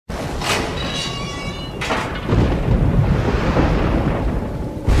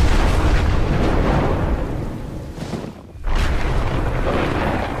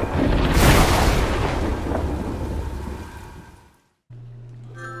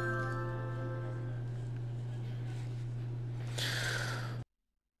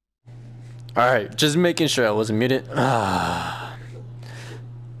Alright, just making sure I wasn't muted. The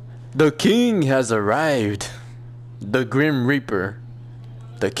king has arrived. The Grim Reaper.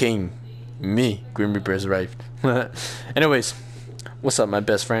 The king. Me. Grim Reaper has arrived. Anyways, what's up, my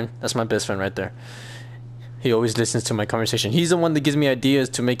best friend? That's my best friend right there. He always listens to my conversation. He's the one that gives me ideas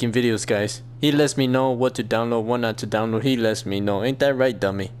to making videos, guys. He lets me know what to download, what not to download. He lets me know. Ain't that right,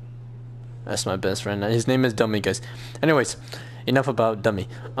 dummy? That's my best friend. His name is Dummy, guys. Anyways, enough about Dummy.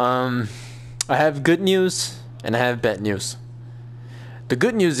 I have good news and I have bad news. The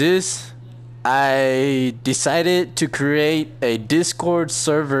good news is I decided to create a Discord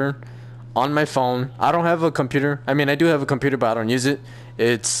server on my phone. I don't have a computer. I mean, I do have a computer, but I don't use it.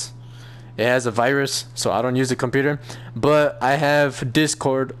 It has a virus, so I don't use the computer. But I have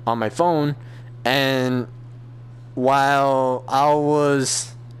Discord on my phone, and while I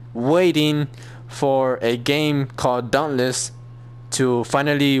was waiting for a game called Dauntless to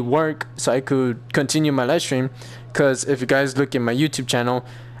finally work so I could continue my live stream, because if you guys look at my YouTube channel,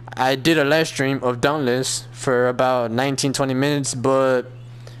 I did a live stream of Dauntless for about 19-20 minutes, but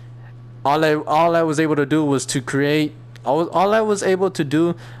all I was able to do was to create all I was able to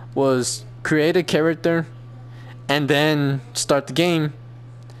do was create a character and then start the game,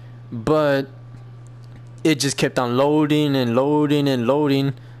 but it just kept on loading and loading and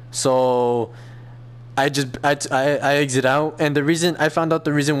loading. So I exit out, and the reason I found out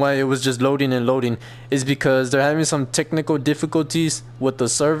the reason why it was just loading and loading is because they're having some technical difficulties with the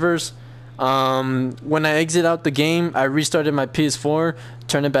servers. When I exit out the game, I restarted my PS4,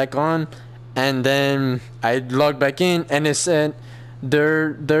 turned it back on, and then I logged back in, and it said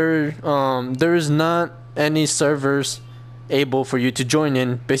there is not any servers able for you to join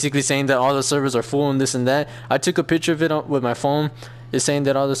in, basically saying that all the servers are full and this and that. I took a picture of it with my phone. It's saying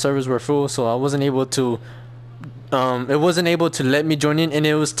that all the servers were full, so I wasn't able to it wasn't able to let me join in, and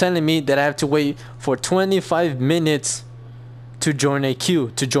it was telling me that I have to wait for 25 minutes to join a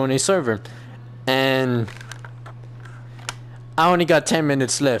queue, to join a server. And I only got 10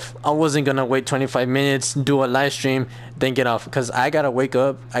 minutes left. I wasn't gonna wait 25 minutes, do a live stream, then get off, because I gotta wake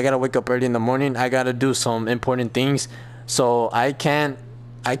up early in the morning. I gotta do some important things, so I can't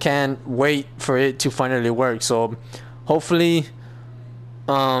wait for it to finally work. So hopefully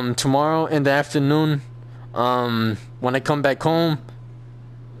tomorrow in the afternoon, when I come back home,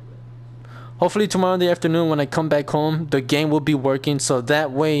 the game will be working, so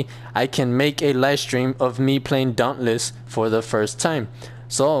that way I can make a live stream of me playing Dauntless for the first time.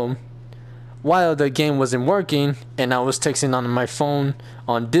 So while the game wasn't working and I was texting on my phone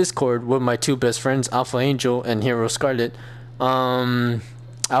on Discord with my two best friends, Alpha Angel and Hero Scarlet, I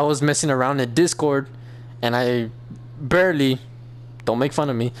was messing around in Discord, and I barely, don't make fun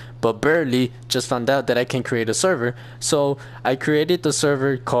of me, but barely just found out that I can create a server. So I created the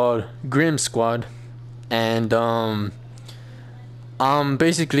server called Grim Squad, and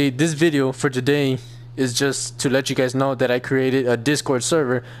basically this video for today is just to let you guys know that I created a Discord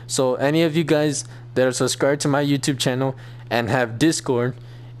server. So any of you guys that are subscribed to my YouTube channel and have Discord,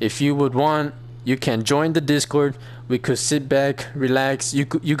 if you would want, you can join the Discord. We could sit back, relax. You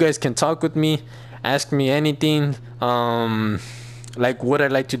guys can talk with me, ask me anything, like what I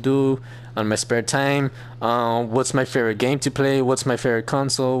like to do on my spare time, what's my favorite game to play, what's my favorite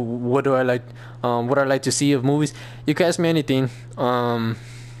console, what I like to see of movies. You can ask me anything.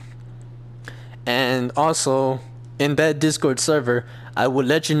 And also in that Discord server, I will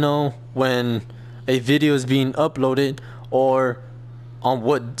let you know when a video is being uploaded, or on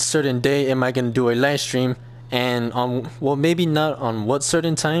what certain day am I gonna do a live stream, and on, well, maybe not on what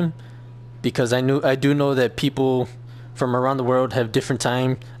certain time, because I do know that people from around the world have different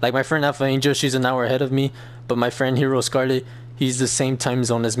time. Like my friend Alpha Angel, she's an hour ahead of me, but my friend Hero Scarlet, he's the same time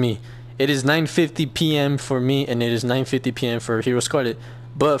zone as me. It is 9:50 p.m. for me, and it is 9:50 p.m. for Hero Scarlet.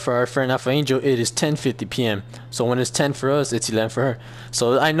 But for our friend Alpha Angel, it is 10:50 p.m. So when it's 10 for us, it's 11 for her.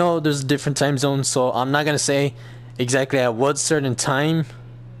 So I know there's different time zones, so I'm not gonna say exactly at what certain time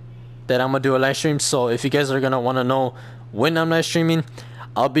that I'm gonna do a live stream. So if you guys are gonna want to know when I'm live streaming,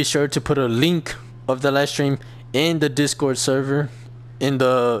 I'll be sure to put a link of the live stream in the Discord server, in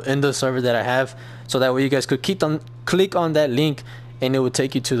the server that I have, so that way you guys could click on that link and it will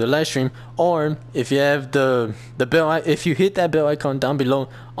take you to the live stream. Or if you have the bell, if you hit that bell icon down below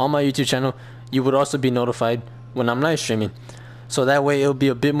on my YouTube channel, you would also be notified when I'm live streaming. So that way it'll be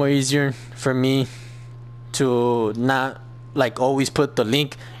a bit more easier for me to not like always put the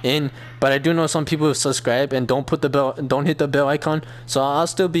link in. But I do know some people subscribe and don't hit the bell icon, so I'll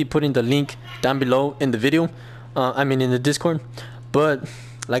still be putting the link down below in the video, in the Discord. But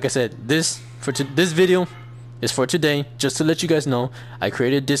like I said, this video is for today. Just to let you guys know, I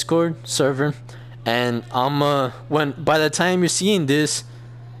created Discord server, and when by the time you're seeing this,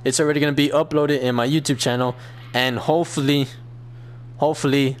 it's already gonna be uploaded in my YouTube channel, and hopefully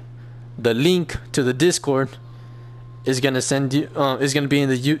the link to the Discord is gonna send you is gonna be in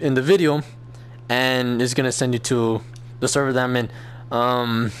the video, and is gonna send you to the server that I'm in.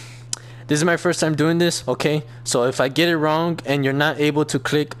 This is my first time doing this, okay? So if I get it wrong and you're not able to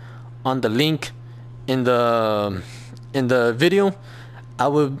click on the link in the video,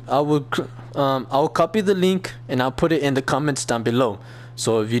 I'll copy the link and I'll put it in the comments down below.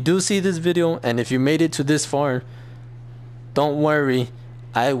 So if you do see this video and if you made it to this far, don't worry,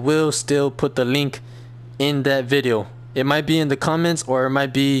 I will still put the link in that video. It might be in the comments, or it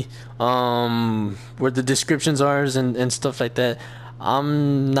might be where the descriptions are and stuff like that.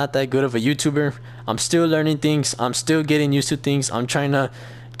 I'm not that good of a YouTuber. I'm still learning things. I'm still getting used to things. I'm trying to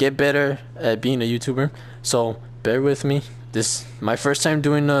get better at being a YouTuber, so bear with me. This is my first time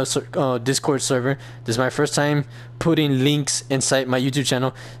doing a Discord server. This is my first time putting links inside my YouTube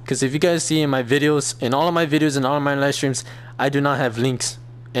channel, because if you guys see in my videos, in all of my videos and all of my live streams, I do not have links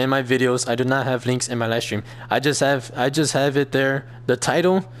in my videos. I do not have links in my live stream. I just have it there, the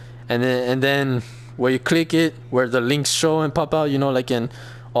title, and then where you click it, where the links show and pop out, you know, like in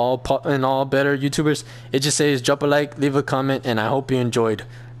all better YouTubers, it just says drop a like, leave a comment, and I hope you enjoyed.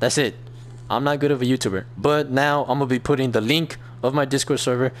 That's it. I'm not good of a YouTuber, but now I'm gonna be putting the link of my Discord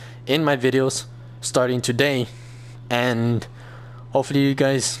server in my videos starting today, and hopefully you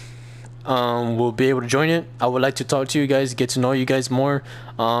guys will be able to join it. I would like to talk to you guys, get to know you guys more,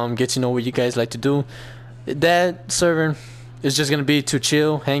 get to know what you guys like to do. That server is just gonna be to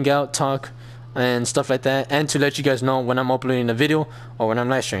chill, hang out, talk, and stuff like that, and to let you guys know when I'm uploading a video or when I'm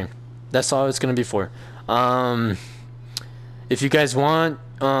live streaming. That's all it's gonna be for. If you guys want,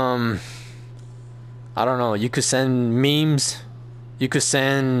 I don't know, you could send memes, you could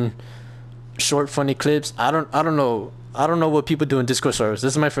send short funny clips. I don't know what people do in Discord servers.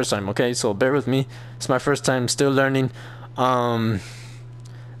 This is my first time, okay? So bear with me. It's my first time, still learning. The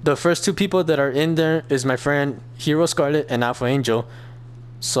first two people that are in there is my friend Hero Scarlet and Alpha Angel.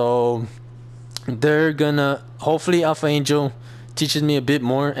 So they're gonna, hopefully Alpha Angel teaches me a bit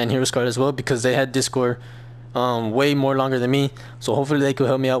more, and Hero Scarlet as well, because they had Discord way more longer than me. So hopefully they could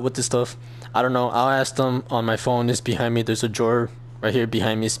help me out with this stuff. I don't know, I'll ask them on my phone. It's behind me. There's a drawer right here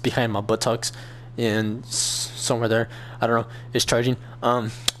behind me. It's behind my buttocks and somewhere there, I don't know, it's charging.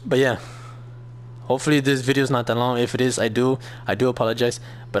 But yeah, hopefully this video is not that long. If it is, I do apologize,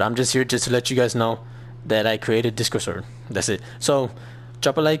 but I'm just here just to let you guys know that I created Discord server. That's it. So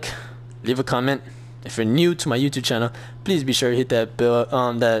drop a like, leave a comment. If you're new to my YouTube channel, please be sure to hit that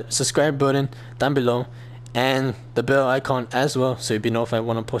bell, that subscribe button down below, and the bell icon as well, so you'll be notified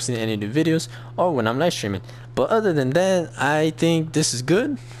when I'm posting any new videos or when I'm live streaming. But other than that, I think this is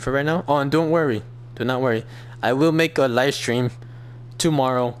good for right now. Oh, and don't worry, do not worry, I will make a live stream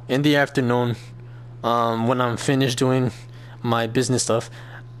tomorrow in the afternoon, when I'm finished doing my business stuff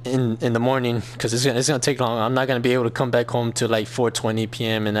in the morning, because it's gonna take long. I'm not gonna be able to come back home till like 4:20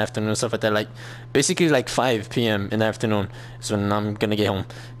 p.m. in the afternoon, stuff like that. Like basically like 5 p.m. in the afternoon is when I'm gonna get home,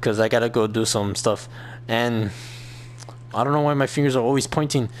 because I gotta go do some stuff. And I don't know why my fingers are always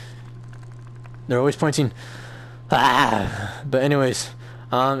pointing. They're always pointing. But anyways,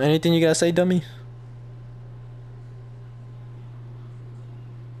 anything you gotta say, dummy?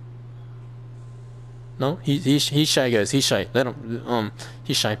 No, he's shy, guys. He's shy. Let him.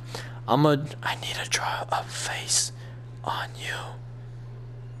 He's shy. I need to draw a face on you.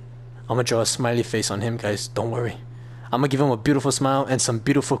 I'm gonna draw a smiley face on him, guys. Don't worry. I'm gonna give him a beautiful smile and some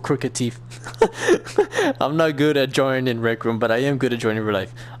beautiful crooked teeth. I'm not good at drawing in Rec Room, but I am good at drawing in real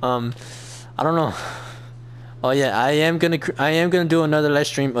life. I don't know. Oh yeah, I am gonna do another live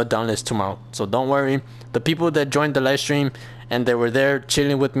stream of Dauntless tomorrow. So don't worry. The people that joined the live stream and they were there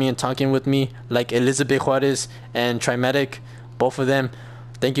chilling with me and talking with me, like Elizabeth Juarez and Trimatic, both of them,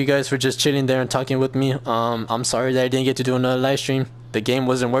 thank you guys for just chilling there and talking with me. I'm sorry that I didn't get to do another live stream. The game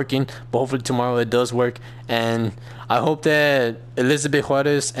wasn't working, but hopefully tomorrow it does work. And I hope that Elizabeth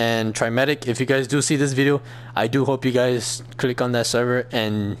Juarez and Trimatic, if you guys do see this video, I do hope you guys click on that server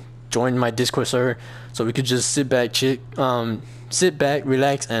and join my Discord server, so we could just sit back,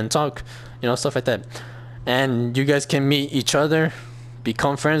 relax, and talk, you know, stuff like that. And you guys can meet each other,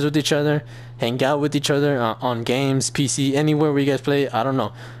 become friends with each other, hang out with each other on games, PC, anywhere where you guys play. I don't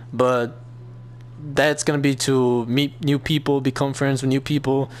know, but that's gonna be to meet new people, become friends with new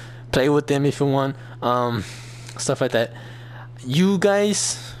people, play with them if you want, stuff like that. You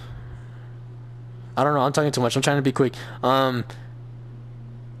guys, I don't know, I'm talking too much, I'm trying to be quick.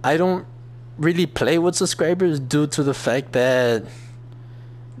 I don't really play with subscribers due to the fact that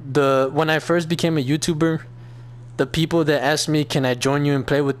when I first became a YouTuber, the people that asked me, can I join you and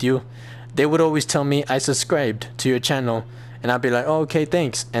play with you, they would always tell me I subscribed to your channel, and I'd be like, oh, okay,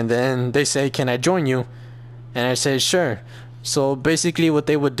 thanks. And then they say, can I join you? And I say, sure. So basically what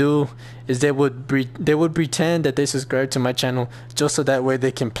they would do is they would pretend that they subscribe to my channel just so that way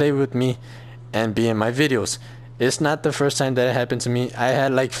they can play with me and be in my videos. It's not the first time that it happened to me. I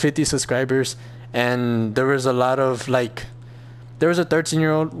had like 50 subscribers, and there was a lot of like, there was a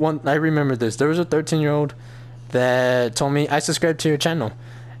 13-year-old one, I remember this, there was a 13-year-old that told me, I subscribed to your channel.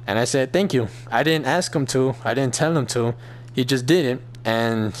 And I said, thank you. I didn't ask him to, I didn't tell him to, he just did it.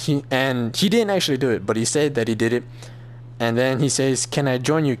 And he didn't actually do it, but he said that he did it. And then he says, can I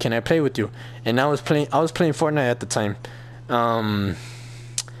join you, can I play with you? And I was playing Fortnite at the time. And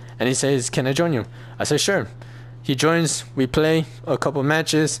he says, can I join you? I said, sure. He joins, we play a couple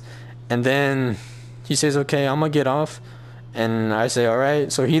matches, and then he says, okay, I'm gonna get off. And I say,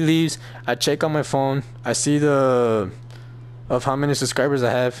 alright. So he leaves, I check on my phone, I see of how many subscribers I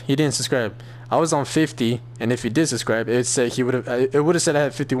have. He didn't subscribe. I was on 50, and if he did subscribe, it said it would have said I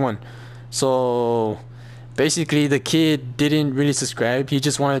had 51. So basically the kid didn't really subscribe. He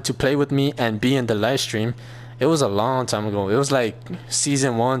just wanted to play with me and be in the live stream. It was a long time ago. It was like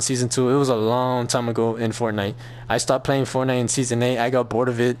season 1, season 2. It was a long time ago in Fortnite. I stopped playing Fortnite in season 8. I got bored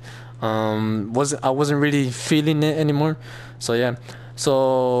of it. I wasn't really feeling it anymore. So yeah.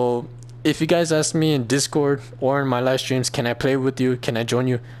 So if you guys ask me in Discord or in my live streams, can I play with you, can I join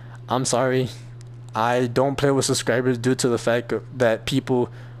you, I'm sorry, I don't play with subscribers due to the fact that people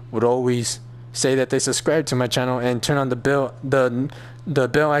would always say that they subscribe to my channel and turn on the bell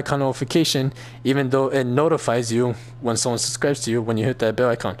icon notification, even though it notifies you when someone subscribes to you when you hit that bell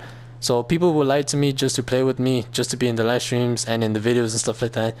icon. So people will lie to me just to play with me, just to be in the live streams and in the videos and stuff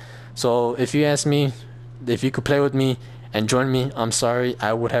like that. So if you ask me if you could play with me and join me, I'm sorry,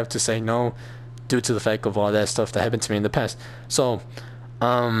 I would have to say no due to the fact of all that stuff that happened to me in the past. So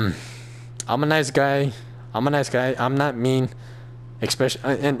I'm a nice guy. I'm not mean,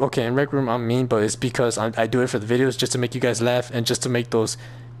 especially in Rec Room I'm mean, but it's because I do it for the videos, just to make you guys laugh and just to make those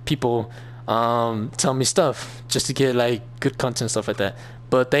people tell me stuff, just to get like good content, stuff like that.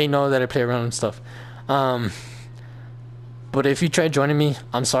 But they know that I play around and stuff. But if you try joining me,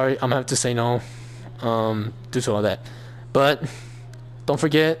 I'm sorry, I'm gonna have to say no due to all that. But don't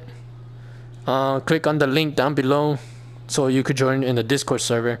forget, click on the link down below so you could join in the Discord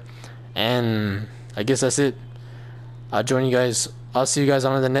server. And I guess that's it. I'll join you guys. I'll see you guys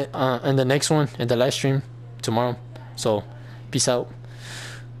on in the next one, in the live stream tomorrow. So peace out.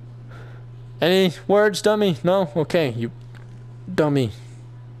 Any words, dummy? No? Okay, you dummy.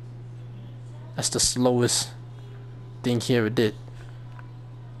 That's the slowest thing he ever did.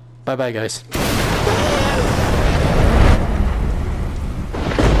 Bye bye, guys.